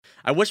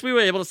I wish we were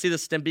able to see the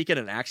stim beacon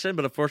in action,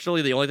 but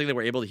unfortunately, the only thing that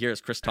we're able to hear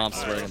is Chris Tom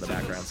swearing in the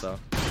background. So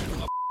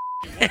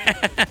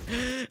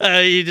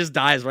he just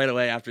dies right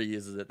away after he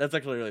uses it. That's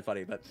actually really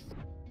funny, but.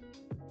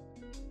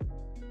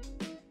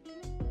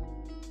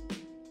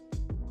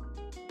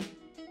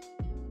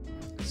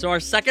 So our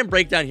second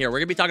breakdown here, we're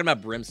going to be talking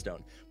about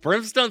Brimstone.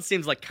 Brimstone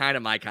seems like kind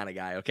of my kind of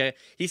guy, okay?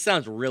 He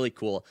sounds really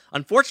cool.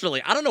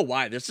 Unfortunately, I don't know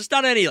why. There's just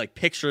not any like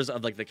pictures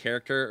of like the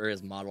character or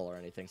his model or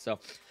anything. So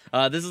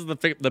this is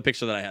the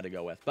picture that I had to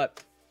go with.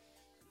 But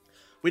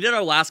we did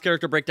our last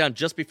character breakdown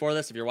just before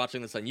this. If you're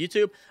watching this on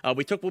YouTube,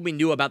 we took what we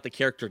knew about the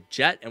character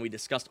Jet, and we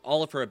discussed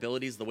all of her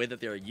abilities, the way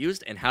that they are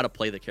used, and how to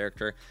play the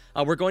character.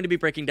 We're going to be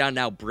breaking down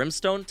now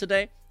Brimstone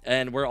today.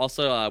 And we're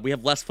also, we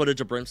have less footage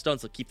of Brimstone,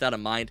 so keep that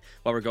in mind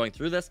while we're going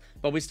through this.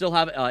 But we still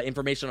have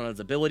information on his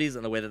abilities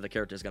and the way that the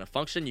character is going to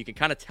function. You can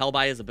kind of tell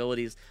by his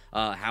abilities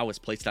how his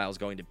playstyle is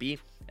going to be.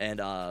 And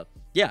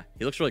yeah,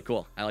 he looks really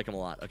cool. I like him a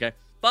lot, okay?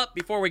 But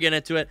before we get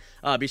into it,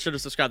 be sure to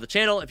subscribe to the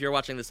channel. If you're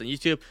watching this on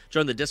YouTube,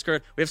 join the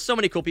Discord. We have so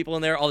many cool people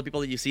in there. All the people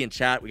that you see in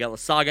chat. We got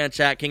Lasaga in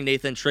chat, King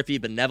Nathan, Triffy,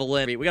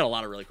 Benevolent. We got a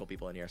lot of really cool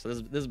people in here. So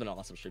this has been an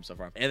awesome stream so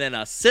far. And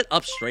then sit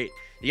up straight.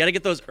 You got to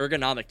get those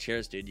ergonomic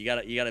chairs, dude. You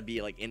gotta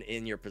be like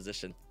in your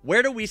position.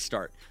 Where do we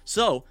start?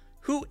 So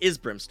who is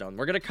Brimstone?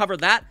 We're going to cover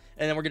that,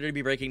 and then we're going to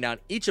be breaking down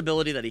each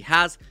ability that he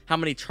has, how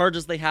many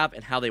charges they have,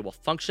 and how they will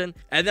function.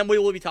 And then we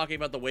will be talking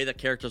about the way that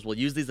characters will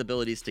use these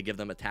abilities to give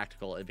them a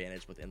tactical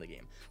advantage within the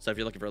game. So if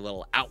you're looking for a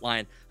little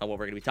outline on what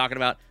we're going to be talking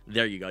about,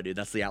 there you go, dude.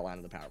 That's the outline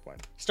of the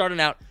PowerPoint. Starting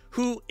out,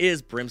 who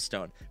is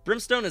Brimstone?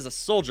 Brimstone is a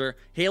soldier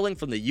hailing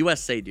from the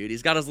USA, dude.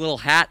 He's got his little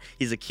hat.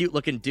 He's a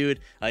cute-looking dude.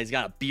 He's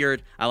got a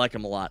beard. I like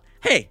him a lot.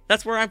 Hey,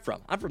 that's where I'm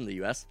from. I'm from the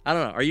US. I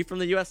don't know. Are you from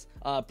the US?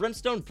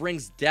 Brimstone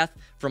brings death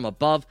from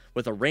above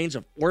with a range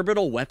of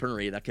orbital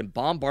weaponry that can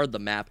bombard the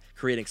map,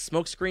 creating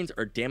smoke screens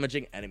or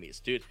damaging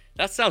enemies. Dude,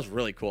 that sounds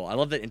really cool. I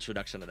love the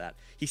introduction to that.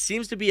 He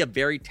seems to be a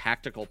very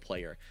tactical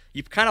player.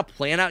 You kind of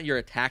plan out your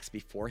attacks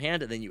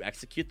beforehand and then you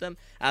execute them,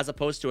 as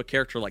opposed to a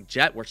character like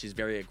Jet, where she's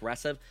very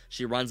aggressive.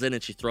 She runs in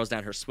and she throws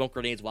down her smoke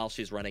grenades while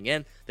she's running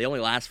in. They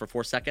only last for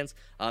 4 seconds.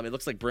 It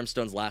looks like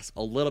Brimstone's last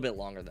a little bit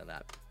longer than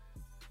that.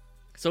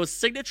 So his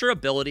signature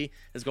ability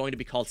is going to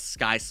be called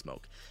Sky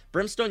Smoke.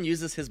 Brimstone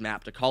uses his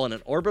map to call in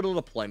an orbital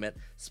deployment,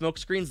 smoke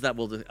screens that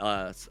will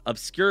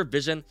obscure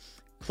vision,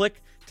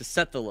 click to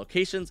set the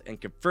locations,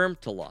 and confirm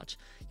to launch.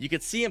 You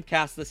can see him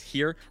cast this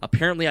here.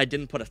 Apparently, I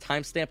didn't put a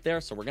timestamp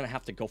there, so we're going to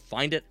have to go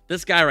find it.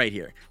 This guy right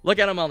here. Look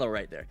at him on the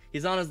right there.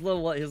 He's on his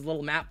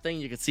little map thing.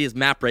 You can see his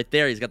map right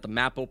there. He's got the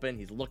map open.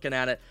 He's looking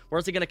at it.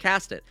 Where's he going to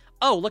cast it?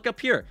 Oh, look up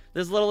here.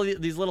 There's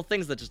these little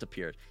things that just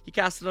appeared. He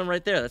casted them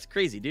right there. That's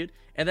crazy, dude.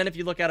 And then if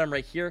you look at him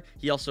right here,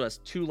 he also has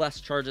 2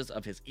 less charges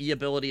of his E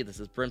ability.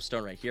 This is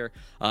Brimstone right here.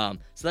 So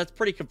that's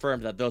pretty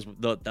confirmed that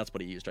that's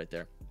what he used right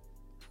there.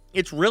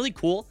 It's really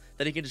cool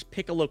that he can just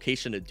pick a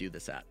location to do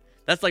this at.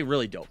 That's like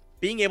really dope.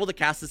 Being able to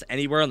cast this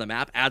anywhere on the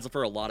map adds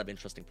for a lot of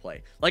interesting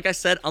play. Like I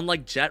said,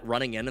 unlike Jet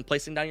running in and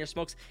placing down your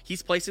smokes,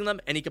 he's placing them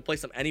and he can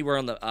place them anywhere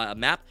on the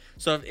map.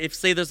 So if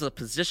say there's a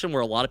position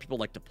where a lot of people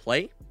like to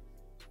play,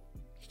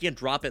 he can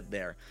drop it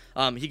there.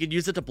 He could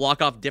use it to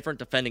block off different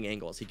defending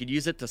angles. He could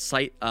use it to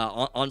sight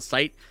on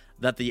site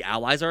that the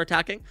allies are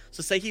attacking.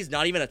 So say he's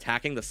not even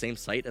attacking the same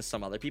site as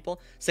some other people.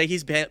 Say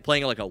he's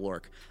playing like a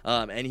lurk,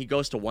 and he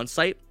goes to one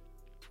site.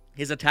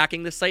 He's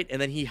attacking this site,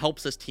 and then he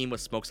helps his team with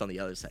smokes on the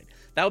other side.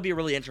 That would be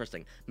really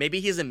interesting. Maybe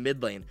he's in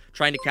mid lane,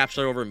 trying to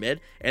capture over mid,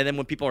 and then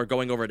when people are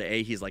going over to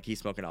A, he's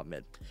smoking out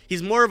mid.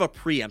 He's more of a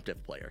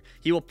preemptive player.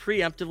 He will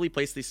preemptively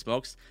place these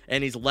smokes,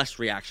 and he's less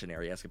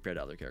reactionary as compared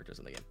to other characters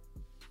in the game.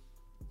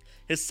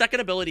 His second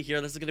ability here,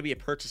 this is going to be a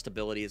purchased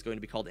ability, is going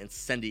to be called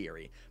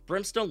Incendiary.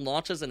 Brimstone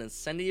launches an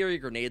incendiary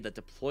grenade that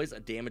deploys a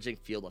damaging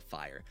field of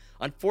fire.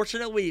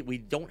 Unfortunately, we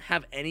don't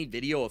have any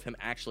video of him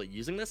actually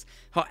using this.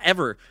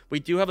 However, we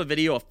do have a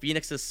video of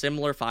Phoenix's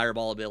similar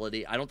fireball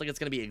ability. I don't think it's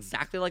going to be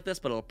exactly like this,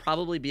 but it'll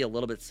probably be a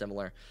little bit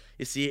similar.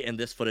 You see in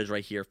this footage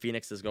right here,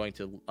 Phoenix is going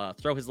to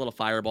throw his little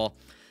fireball.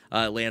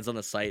 Lands on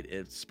the site,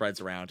 it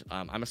spreads around.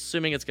 I'm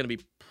assuming it's going to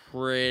be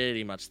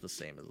pretty much the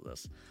same as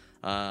this.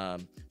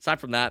 Aside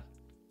from that,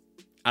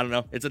 I don't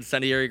know. It's an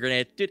incendiary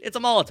grenade. Dude, it's a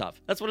Molotov.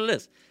 That's what it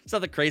is. It's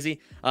nothing crazy.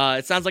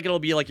 It sounds like it'll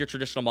be like your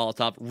traditional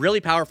Molotov.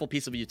 Really powerful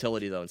piece of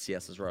utility, though, in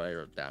CS is what I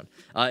wrote down.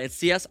 In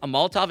CS, a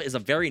Molotov is a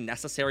very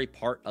necessary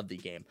part of the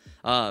game.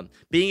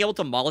 Being able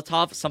to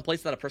Molotov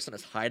someplace that a person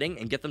is hiding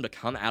and get them to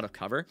come out of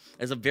cover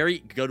is a very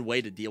good way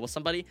to deal with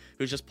somebody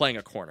who's just playing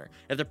a corner.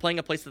 If they're playing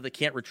a place that they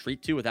can't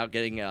retreat to without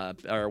getting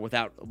or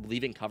without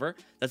leaving cover,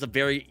 that's a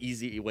very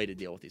easy way to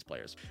deal with these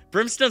players.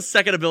 Brimstone's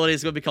second ability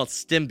is going to be called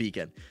Stim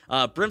Beacon.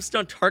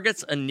 Brimstone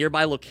targets a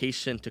nearby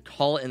location to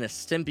call in a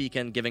stim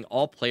beacon, giving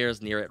all players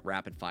near it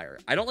rapid fire.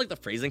 I don't like the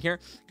phrasing here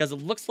because it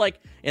looks like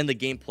in the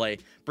gameplay,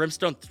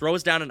 Brimstone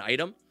throws down an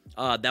item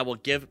that will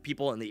give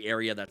people in the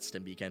area that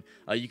stim beacon.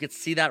 You can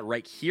see that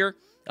right here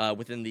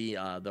within the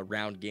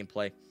round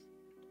gameplay.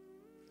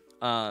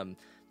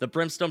 The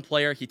Brimstone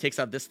player, he takes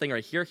out this thing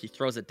right here, he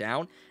throws it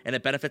down, and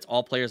it benefits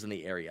all players in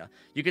the area.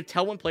 You can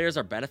tell when players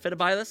are benefited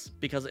by this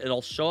because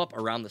it'll show up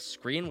around the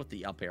screen with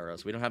the up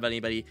arrows. We don't have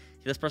anybody,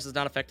 this person's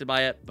not affected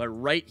by it, but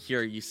right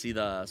here you see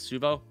the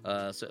Suvo,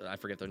 I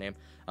forget their name.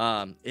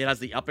 It has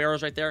the up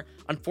arrows right there.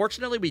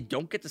 Unfortunately, we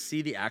don't get to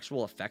see the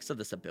actual effects of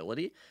this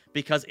ability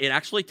because it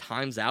actually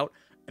times out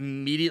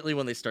immediately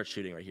when they start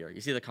shooting right here. You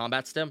see the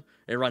combat stim?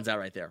 It runs out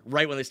right there,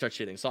 right when they start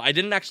shooting. So I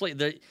didn't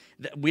actually,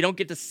 we don't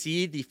get to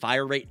see the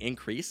fire rate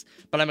increase,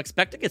 but I'm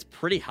expecting it's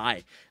pretty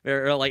high.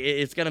 Like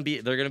it's gonna be,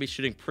 they're gonna be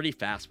shooting pretty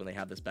fast when they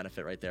have this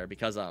benefit right there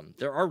because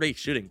they're already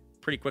shooting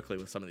pretty quickly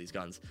with some of these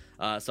guns.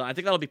 So I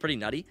think that'll be pretty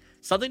nutty.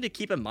 Something to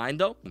keep in mind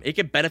though, it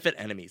can benefit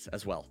enemies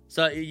as well.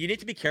 So you need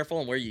to be careful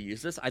on where you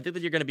use this. I think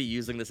that you're going to be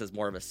using this as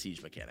more of a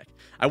siege mechanic.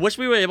 I wish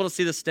we were able to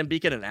see the stim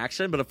beacon in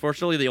action, but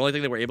unfortunately the only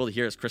thing that we're able to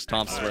hear is Chris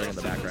Thompson swearing in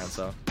the background,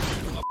 so.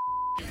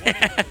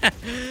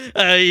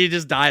 He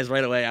just dies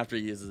right away after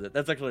he uses it.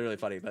 That's actually really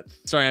funny, but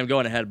sorry, I'm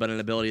going ahead, but an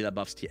ability that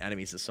buffs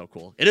enemies is so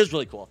cool. It is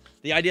really cool.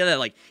 The idea that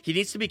like he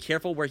needs to be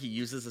careful where he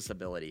uses this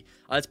ability.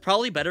 It's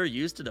probably better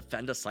used to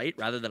defend a site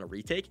rather than a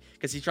retake,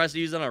 because he tries to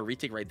use it on a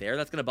retake right there.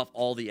 That's going to buff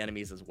all the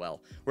enemies as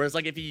well. Whereas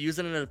like if you use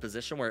it in a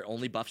position where it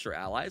only buffs your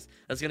allies,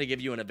 that's going to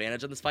give you an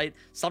advantage in this fight.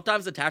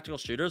 Sometimes in tactical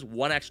shooters,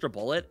 one extra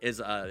bullet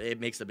is it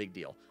makes a big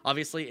deal.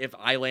 Obviously, if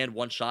I land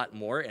one shot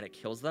more and it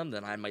kills them,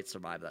 then I might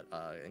survive that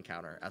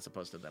encounter as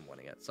opposed to them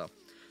winning it. So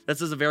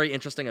this is a very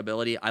interesting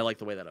ability. I like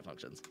the way that it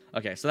functions.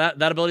 Okay, so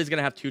that ability is going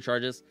to have 2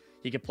 charges.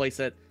 He can place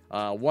it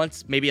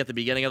once, maybe at the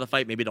beginning of the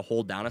fight, maybe to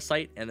hold down a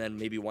site, and then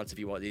maybe once if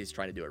he's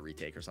trying to do a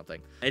retake or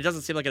something. It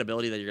doesn't seem like an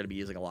ability that you're going to be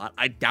using a lot.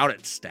 I doubt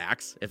it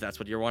stacks, if that's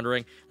what you're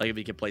wondering. Like, if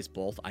you can place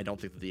both, I don't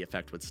think that the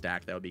effect would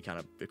stack. That would be kind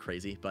of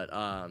crazy, but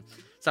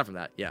aside from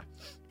that, yeah.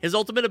 His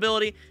ultimate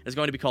ability is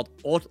going to be called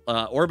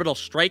Orbital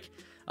Strike.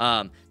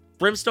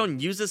 Brimstone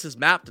uses his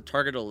map to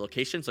target a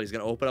location, so he's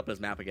going to open up his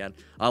map again,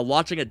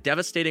 launching a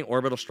devastating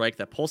orbital strike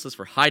that pulses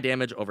for high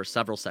damage over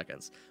several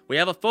seconds. We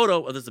have a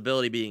photo of this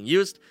ability being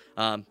used.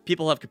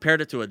 People have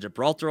compared it to a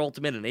Gibraltar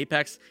ultimate in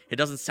Apex. It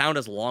doesn't sound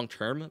as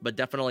long-term, but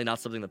definitely not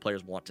something that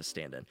players want to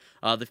stand in.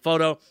 The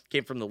photo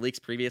came from the leaks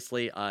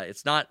previously.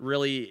 It's not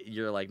really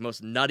your like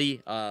most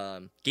nutty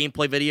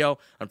gameplay video,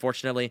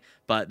 unfortunately,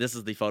 but this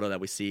is the photo that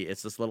we see.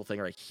 It's this little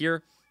thing right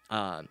here.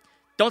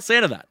 Don't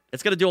stand in that.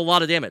 It's going to do a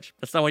lot of damage.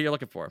 That's not what you're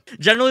looking for.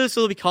 Generally, this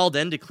will be called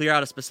in to clear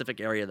out a specific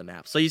area of the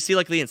map. So you see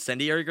like the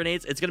incendiary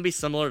grenades, it's going to be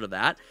similar to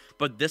that,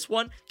 but this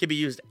one can be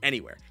used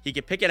anywhere. He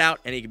can pick it out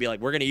and he can be like,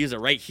 we're going to use it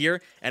right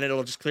here, and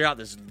it'll just clear out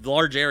this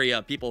large area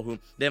of people who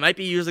they might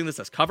be using this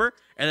as cover,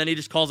 and then he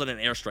just calls it an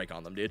airstrike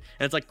on them, dude.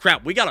 And it's like,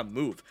 crap, we got to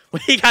move.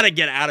 We got to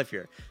get out of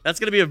here. That's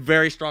going to be a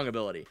very strong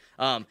ability.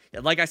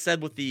 Like I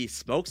said with the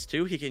smokes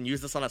too, he can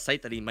use this on a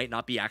site that he might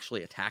not be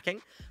actually attacking.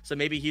 So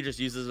maybe he just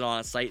uses it on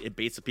a site, it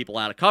baits the people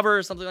out of cover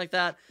or something like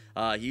that.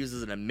 He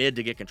uses it in mid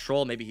to get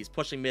control. Maybe he's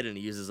pushing mid and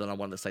he uses it on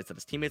one of the sites that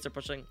his teammates are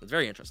pushing. It's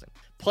very interesting.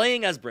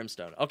 Playing as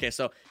Brimstone. Okay,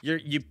 so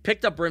you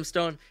picked up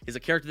Brimstone. He's a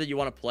character that you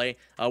want to play.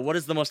 What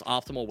is the most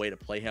optimal way to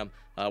play him?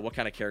 What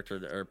kind of character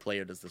or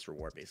player does this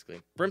reward,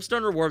 basically?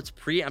 Brimstone rewards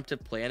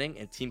preemptive planning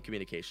and team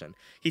communication.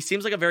 He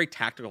seems like a very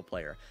tactical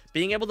player.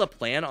 Being able to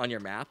plan on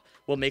your map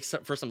will make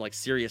for some like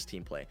serious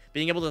team play.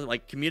 Being able to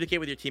like communicate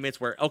with your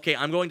teammates where, okay,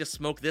 I'm going to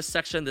smoke this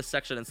section, and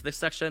this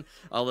section.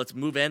 Let's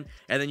move in.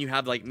 And then you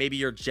have like maybe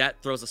your jet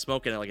throws a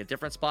smoke in like a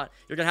different spot.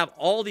 You're going to have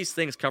all these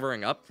things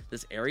covering up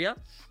this area.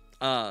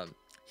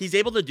 He's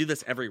able to do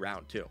this every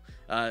round too,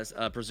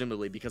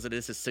 presumably because it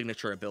is his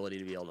signature ability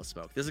to be able to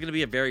smoke. This is going to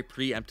be a very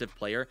preemptive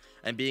player,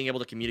 and being able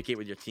to communicate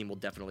with your team will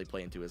definitely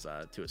play into his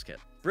kit.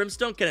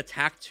 Brimstone can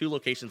attack 2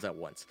 locations at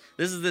once.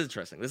 This is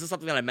interesting. This is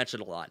something that I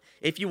mentioned a lot.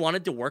 If you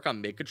wanted to work on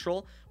mid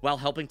control while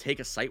helping take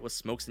a site with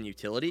smokes and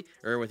utility,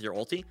 or with your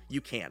ulti,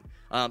 you can.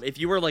 If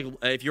you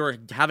were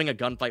having a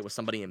gunfight with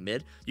somebody in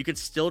mid, you can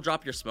still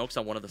drop your smokes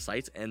on one of the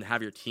sites and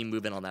have your team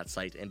move in on that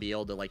site and be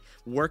able to like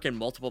work in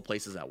multiple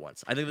places at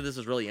once. I think that this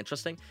is really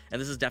interesting,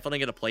 and this is definitely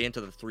going to play into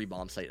the 3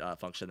 bomb site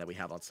function that we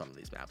have on some of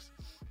these maps.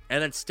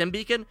 And then Stim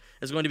Beacon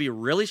is going to be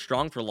really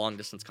strong for long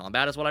distance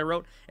combat, is what I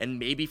wrote, and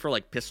maybe for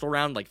like pistol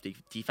round, like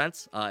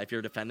defense, if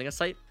you're defending a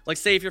site. Like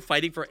say if you're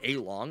fighting for A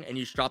long and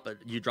you drop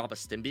a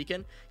Stim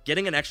Beacon,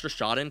 getting an extra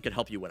shot in could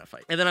help you win a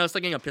fight. And then I was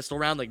thinking a pistol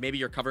round, like maybe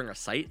you're covering a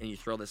site and you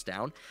throw this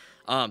down.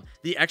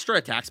 The extra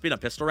attack speed on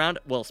pistol round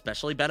will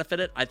especially benefit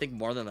it, I think,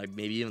 more than like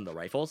maybe even the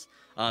rifles.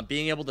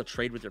 Being able to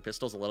trade with your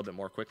pistols a little bit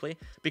more quickly,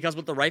 because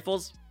with the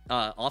rifles,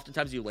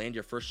 oftentimes you land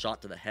your first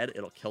shot to the head,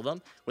 it'll kill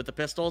them. With the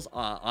pistols,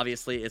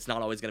 obviously it's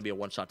not always going to be a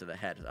one shot to the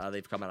head.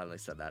 They've come out and they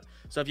said that.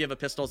 So if you have a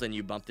pistols and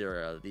you bump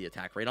the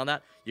attack rate on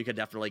that, you could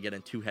definitely get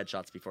in 2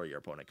 headshots before your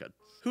opponent could.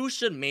 Who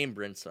should main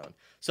Brimstone?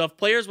 So if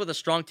players with a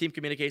strong team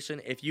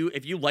communication, if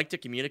you like to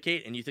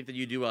communicate and you think that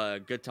you do a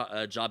good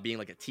job being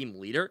like a team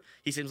leader,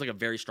 he seems like a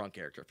very strong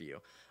character for you.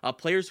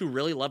 Players who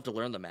really love to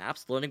learn the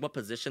maps, learning what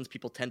positions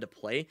people tend to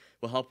play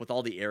will help with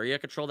all the the area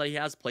control that he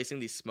has, placing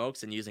these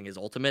smokes and using his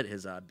ultimate,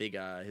 his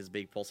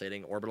big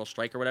pulsating orbital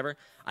strike or whatever.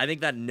 I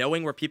think that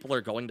knowing where people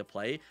are going to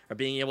play or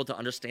being able to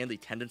understand the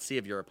tendency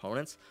of your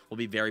opponents will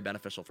be very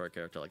beneficial for a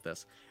character like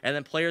this. And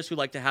then players who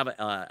like to have an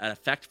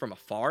effect from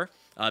afar,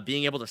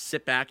 being able to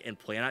sit back and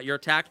plan out your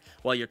attack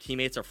while your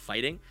teammates are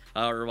fighting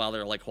or while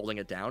they're like holding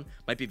it down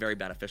might be very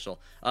beneficial.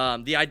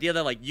 The idea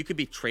that like you could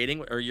be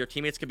trading or your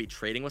teammates could be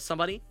trading with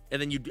somebody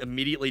and then you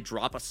immediately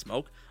drop a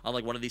smoke on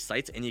like one of these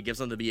sites and it gives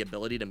them the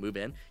ability to move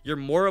in. You're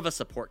more of a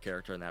support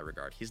character in that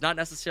regard. He's not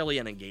necessarily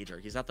an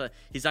engager. He's not going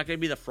to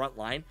be the front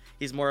line.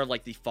 He's more of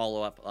like the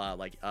follow-up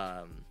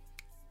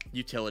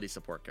utility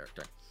support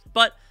character.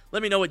 But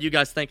let me know what you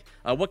guys think.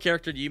 What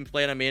character do you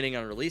plan on maining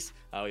on release?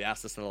 We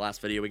asked this in the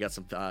last video. We got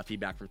some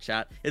feedback from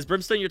chat. Is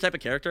Brimstone your type of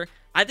character?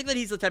 I think that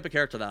he's the type of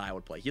character that I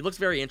would play. He looks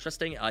very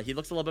interesting. He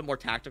looks a little bit more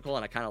tactical,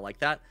 and I kind of like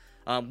that.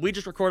 We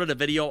just recorded a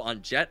video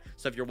on Jet,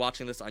 so if you're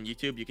watching this on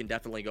YouTube, you can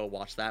definitely go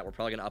watch that. We're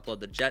probably going to upload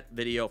the Jet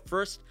video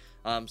first,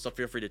 so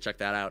feel free to check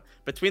that out.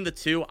 Between the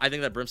two, I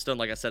think that Brimstone,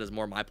 like I said, is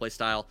more my play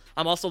style.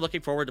 I'm also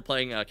looking forward to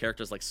playing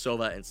characters like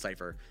Sova and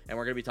Cypher, and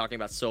we're going to be talking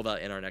about Sova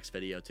in our next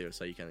video too,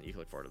 so you can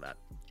look forward to that.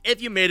 If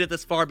you made it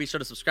this far, be sure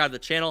to subscribe to the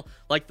channel,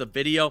 like the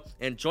video,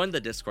 and join the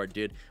Discord,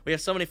 dude. We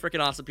have so many freaking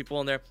awesome people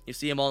in there. You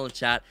see them all in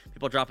chat,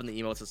 people dropping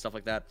the emotes and stuff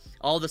like that.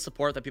 All the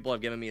support that people have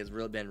given me has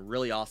been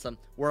really awesome.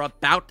 We're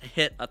about to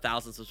hit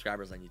 1,000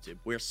 subscribers on YouTube.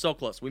 We're so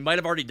close. We might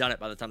have already done it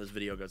by the time this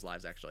video goes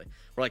live, actually.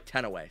 We're like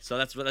 10 away, so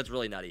that's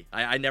really nutty.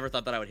 I never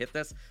thought that I would hit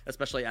this,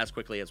 especially as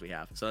quickly as we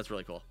have, so that's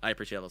really cool. I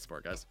appreciate all the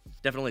support, guys.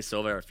 Definitely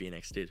Sova or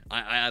Phoenix, dude.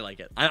 I like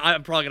it.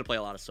 I'm probably going to play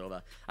a lot of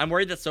Sova. I'm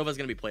worried that Sova's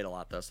going to be played a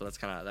lot, though, so that's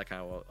kind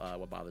of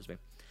what bothers me.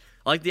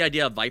 I like the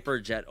idea of Viper,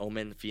 Jet,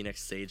 Omen,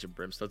 Phoenix, Sage, and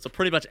Brimstone. So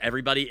pretty much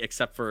everybody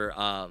except for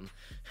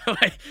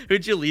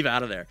who'd you leave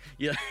out of there?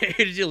 Who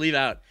did you leave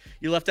out?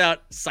 You left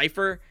out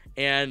Cypher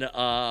and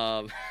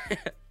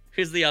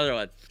who's the other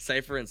one?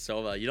 Cypher and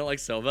Sova. You don't like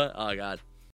Sova? Oh god.